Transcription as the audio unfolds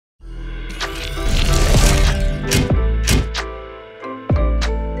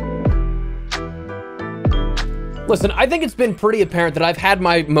Listen, I think it's been pretty apparent that I've had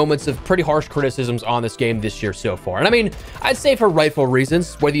my moments of pretty harsh criticisms on this game this year so far. And I mean, I'd say for rightful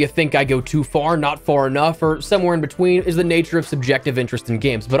reasons. Whether you think I go too far, not far enough, or somewhere in between is the nature of subjective interest in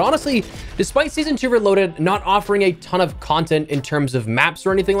games. But honestly, despite Season 2 Reloaded not offering a ton of content in terms of maps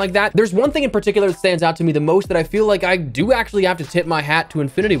or anything like that, there's one thing in particular that stands out to me the most that I feel like I do actually have to tip my hat to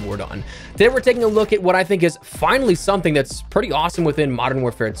Infinity Ward on. Today we're taking a look at what I think is finally something that's pretty awesome within Modern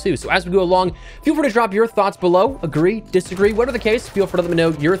Warfare 2. So as we go along, feel free to drop your thoughts below. Agree, disagree, whatever the case, feel free to let me know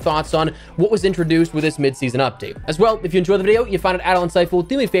your thoughts on what was introduced with this mid-season update. As well, if you enjoyed the video, you find it at all insightful,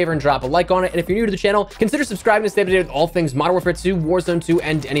 do me a favor and drop a like on it. And if you're new to the channel, consider subscribing to stay updated with all things Modern Warfare 2, Warzone 2,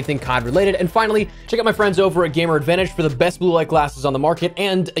 and anything COD related. And finally, check out my friends over at GamerAdvantage for the best blue light glasses on the market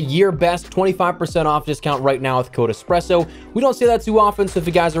and a year best 25% off discount right now with code Espresso. We don't say that too often, so if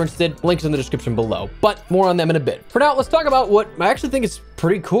you guys are interested, links in the description below. But more on them in a bit. For now, let's talk about what I actually think is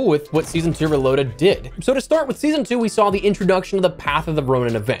pretty cool with what Season 2 Reloaded did. So to start with Season 2, we saw the introduction of the Path of the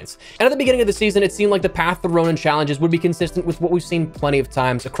Ronin events. And at the beginning of the season, it seemed like the Path of the Ronin challenges would be consistent with what we've seen plenty of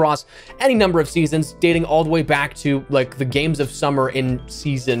times across any number of seasons, dating all the way back to like the Games of Summer in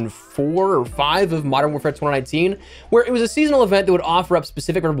Season 4 or 5 of Modern Warfare 2019, where it was a seasonal event that would offer up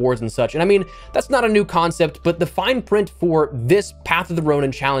specific rewards and such. And I mean, that's not a new concept, but the fine print for this Path of the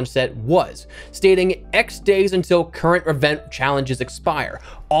Ronin challenge set was stating X days until current event challenges expire.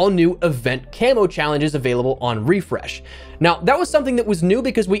 All new event camo challenges available on refresh. Now, that was something that was new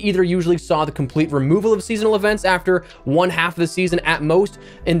because we either usually saw the complete removal of seasonal events after one half of the season at most,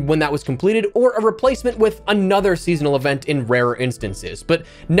 and when that was completed, or a replacement with another seasonal event in rarer instances, but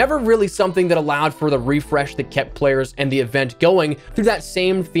never really something that allowed for the refresh that kept players and the event going through that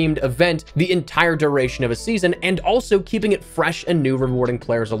same themed event the entire duration of a season, and also keeping it fresh and new, rewarding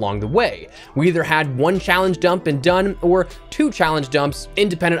players along the way. We either had one challenge dump and done, or two challenge dumps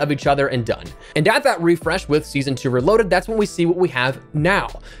independent of each other and done. And at that refresh with Season 2 Reloaded, that's when we see what we have now.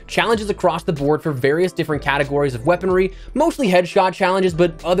 Challenges across the board for various different categories of weaponry, mostly headshot challenges,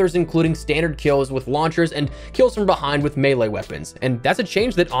 but others including standard kills with launchers and kills from behind with melee weapons. And that's a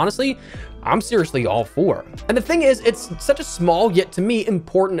change that honestly, I'm seriously all for. And the thing is, it's such a small yet to me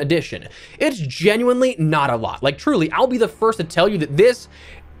important addition. It's genuinely not a lot. Like truly, I'll be the first to tell you that this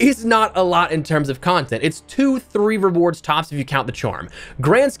is not a lot in terms of content. It's 2-3 rewards tops if you count the charm.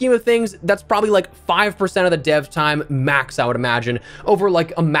 Grand scheme of things, that's probably like 5% of the dev time max, I would imagine, over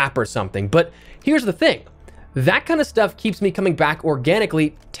like a map or something. But here's the thing. That kind of stuff keeps me coming back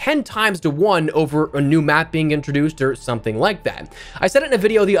organically 10 times to 1 over a new map being introduced or something like that. I said it in a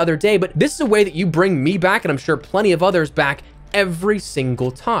video the other day, but this is a way that you bring me back, and I'm sure plenty of others back, every single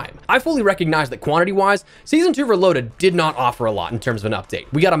time. I fully recognize that quantity-wise, Season 2 Reloaded did not offer a lot in terms of an update.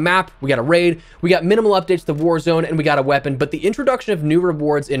 We got a map, we got a raid, we got minimal updates to Warzone, and we got a weapon, but the introduction of new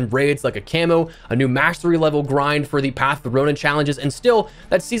rewards in raids like a camo, a new mastery level grind for the Path of the Ronin challenges, and still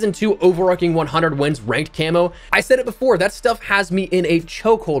that Season 2 overarching 100 wins ranked camo. I said it before, that stuff has me in a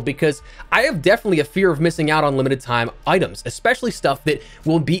chokehold because I have definitely a fear of missing out on limited time items, especially stuff that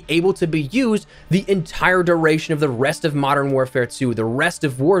will be able to be used the entire duration of the rest of Modern Warfare 2, the rest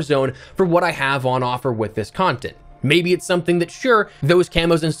of Warzone, for what I have on offer with this content. Maybe it's something that, sure, those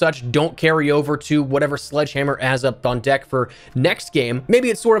camos and such don't carry over to whatever Sledgehammer has up on deck for next game.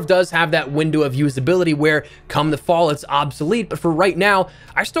 Maybe it sort of does have that window of usability where come the fall it's obsolete, but for right now,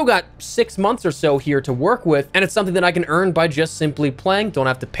 I still got 6 months or so here to work with, and it's something that I can earn by just simply playing, don't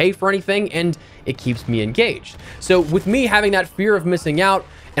have to pay for anything, and it keeps me engaged. So with me having that fear of missing out,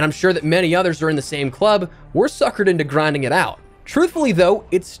 and I'm sure that many others are in the same club, we're suckered into grinding it out. Truthfully though,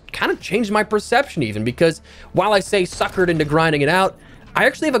 it's kind of changed my perception even, because while I say suckered into grinding it out, I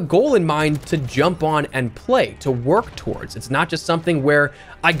actually have a goal in mind to jump on and play, to work towards. It's not just something where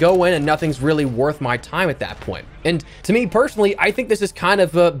I go in and nothing's really worth my time at that point. And to me personally, I think this is kind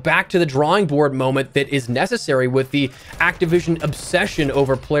of a back to the drawing board moment that is necessary with the Activision obsession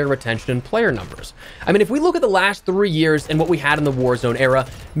over player retention and player numbers. I mean, if we look at the last 3 years and what we had in the Warzone era,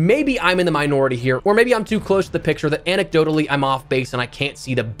 maybe I'm in the minority here, or maybe I'm too close to the picture that anecdotally I'm off base and I can't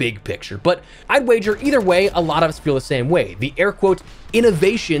see the big picture. But I'd wager either way, a lot of us feel the same way. The air quote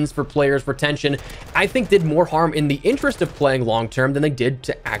innovations for players' retention, I think did more harm in the interest of playing long-term than they did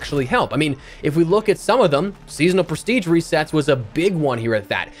to actually help. I mean, if we look at some of them, seasonal prestige resets was a big one here at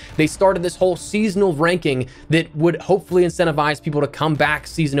that. They started this whole seasonal ranking that would hopefully incentivize people to come back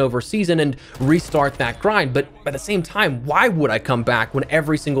season over season and restart that grind. But at the same time, why would I come back when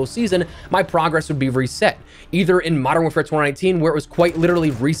every single season my progress would be reset? Either in Modern Warfare 2019, where it was quite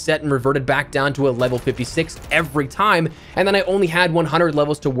literally reset and reverted back down to a level 56 every time, and then I only had 100 100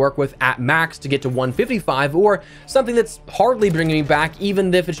 levels to work with at max to get to 155, or something that's hardly bringing me back,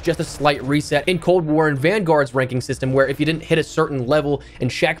 even if it's just a slight reset in Cold War and Vanguard's ranking system, where if you didn't hit a certain level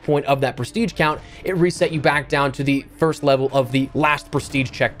and checkpoint of that prestige count, it reset you back down to the first level of the last prestige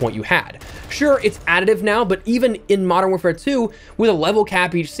checkpoint you had. Sure, it's additive now, but even in Modern Warfare 2, with a level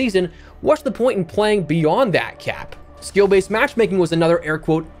cap each season, what's the point in playing beyond that cap? Skill-based matchmaking was another air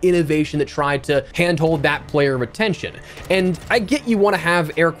quote innovation that tried to handhold that player retention. And I get you want to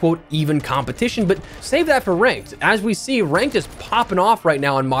have air quote even competition, but save that for ranked. As we see, ranked is popping off right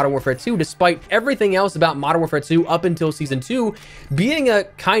now in Modern Warfare 2, despite everything else about Modern Warfare 2 up until Season 2 being a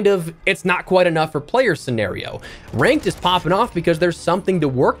kind of it's not quite enough for players scenario. Ranked is popping off because there's something to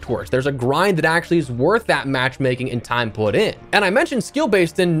work towards. There's a grind that actually is worth that matchmaking and time put in. And I mentioned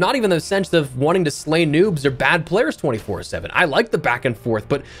skill-based in not even the sense of wanting to slay noobs or bad players 24/7. I like the back and forth,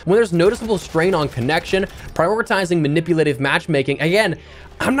 but when there's noticeable strain on connection, prioritizing manipulative matchmaking, again,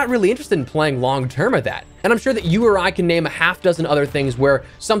 I'm not really interested in playing long-term at that. And I'm sure that you or I can name a half dozen other things where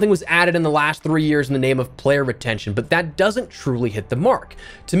something was added in the last 3 years in the name of player retention, but that doesn't truly hit the mark.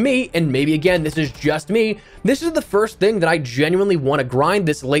 To me, and maybe again, this is just me, this is the first thing that I genuinely want to grind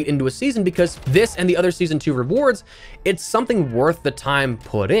this late into a season, because this and the other Season 2 rewards, it's something worth the time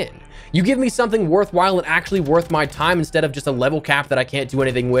put in. You give me something worthwhile and actually worth my time instead of just a level cap that I can't do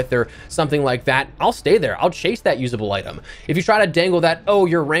anything with or something like that, I'll stay there. I'll chase that usable item. If you try to dangle that, oh,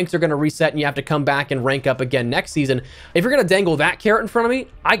 your ranks are going to reset and you have to come back and rank up again next season, if you're going to dangle that carrot in front of me,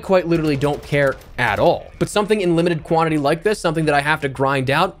 I quite literally don't care at all. But something in limited quantity like this, something that I have to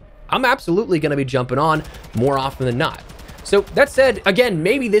grind out, I'm absolutely going to be jumping on more often than not. So that said, again,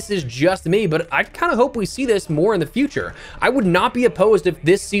 maybe this is just me, but I kind of hope we see this more in the future. I would not be opposed if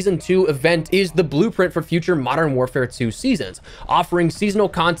this Season 2 event is the blueprint for future Modern Warfare 2 seasons, offering seasonal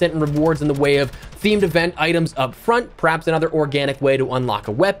content and rewards in the way of themed event items up front, perhaps another organic way to unlock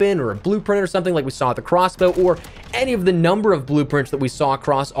a weapon or a blueprint or something like we saw at the crossbow, or any of the number of blueprints that we saw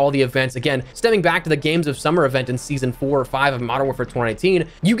across all the events. Again, stemming back to the Games of Summer event in Season 4 or 5 of Modern Warfare 2019,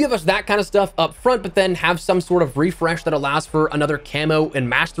 you give us that kind of stuff up front, but then have some sort of refresh that allows for another camo and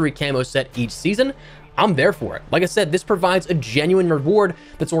mastery camo set each season, I'm there for it. Like I said, this provides a genuine reward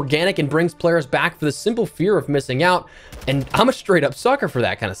that's organic and brings players back for the simple fear of missing out, and I'm a straight up sucker for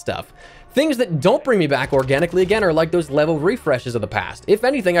that kind of stuff. Things that don't bring me back organically, again, are like those level refreshes of the past. If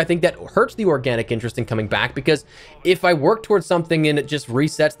anything, I think that hurts the organic interest in coming back, because if I work towards something and it just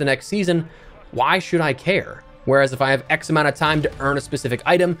resets the next season, why should I care? Whereas if I have X amount of time to earn a specific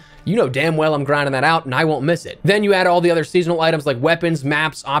item, you know damn well I'm grinding that out and I won't miss it. Then you add all the other seasonal items like weapons,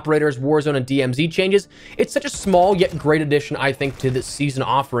 maps, operators, Warzone, and DMZ changes. It's such a small yet great addition, I think, to the season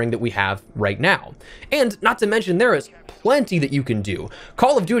offering that we have right now. And not to mention, there is plenty that you can do.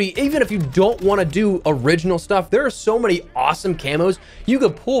 Call of Duty, even if you don't want to do original stuff, there are so many awesome camos you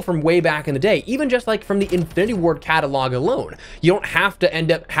could pull from way back in the day, even just like from the Infinity Ward catalog alone. You don't have to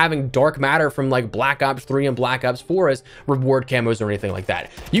end up having dark matter from like Black Ops 3 and Black Ops 4 as reward camos or anything like that.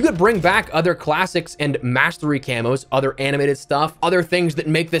 You could bring back other classics and mastery camos, other animated stuff, other things that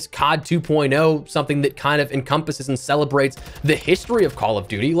make this COD 2.0 something that kind of encompasses and celebrates the history of Call of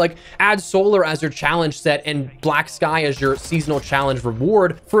Duty, like add Solar as your challenge set and Black Sky as your seasonal challenge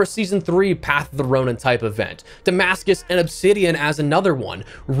reward for a Season 3 Path of the Ronin type event, Damascus and Obsidian as another one,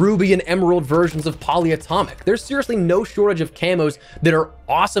 Ruby and Emerald versions of Polyatomic. There's seriously no shortage of camos that are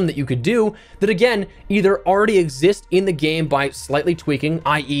awesome that you could do that, again, either already exist in the game by slightly tweaking,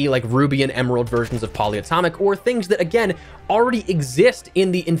 i.e. like Ruby and Emerald versions of Polyatomic, or things that, again, already exist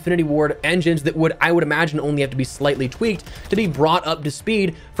in the Infinity Ward engines that would, I would imagine, only have to be slightly tweaked to be brought up to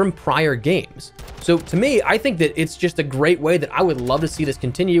speed from prior games. So to me, I think that it's just a great way that I would love to see this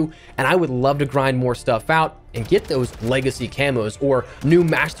continue, and I would love to grind more stuff out and get those legacy camos or new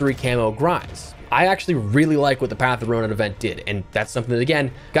mastery camo grinds. I actually really like what the Path of Ronin event did, and that's something that, again,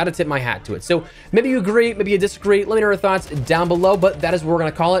 gotta tip my hat to it. So maybe you agree, maybe you disagree, let me know your thoughts down below, but that is what we're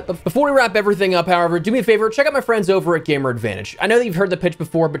gonna call it. But before we wrap everything up, however, do me a favor, check out my friends over at GamerAdvantage. I know that you've heard the pitch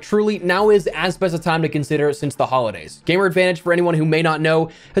before, but truly, now is as best a time to consider since the holidays. GamerAdvantage, for anyone who may not know,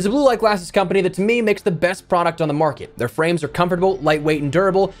 is a blue light glasses company that to me makes the best product on the market. Their frames are comfortable, lightweight, and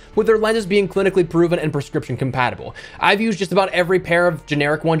durable, with their lenses being clinically proven and prescription compatible. I've used just about every pair of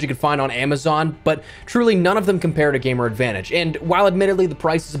generic ones you can find on Amazon, but truly none of them compare to GamerAdvantage. And while admittedly the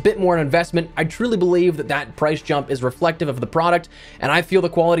price is a bit more an investment, I truly believe that that price jump is reflective of the product, and I feel the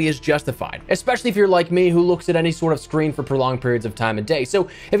quality is justified, especially if you're like me who looks at any sort of screen for prolonged periods of time a day. So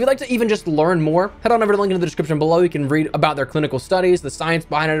if you'd like to even just learn more, head on over to the link in the description below. You can read about their clinical studies, the science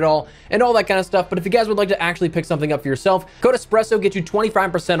behind it all, and all that kind of stuff. But if you guys would like to actually pick something up for yourself, code Espresso gets you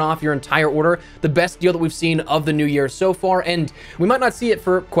 25% off your entire order, the best deal that we've seen seen of the new year so far, and we might not see it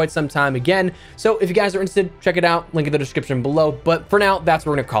for quite some time again. So if you guys are interested, check it out, link in the description below. But for now, that's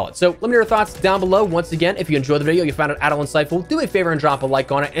what we're gonna call it. So let me know your thoughts down below. Once again, if you enjoyed the video, you found it at all insightful, do me a favor and drop a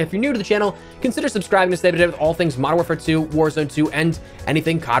like on it. And if you're new to the channel, consider subscribing to stay up to date with all things Modern Warfare 2, Warzone 2, and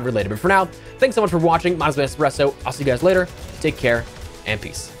anything COD related. But for now, thanks so much for watching. My name is Espresso. I'll see you guys later. Take care and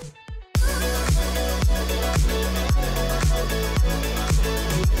peace.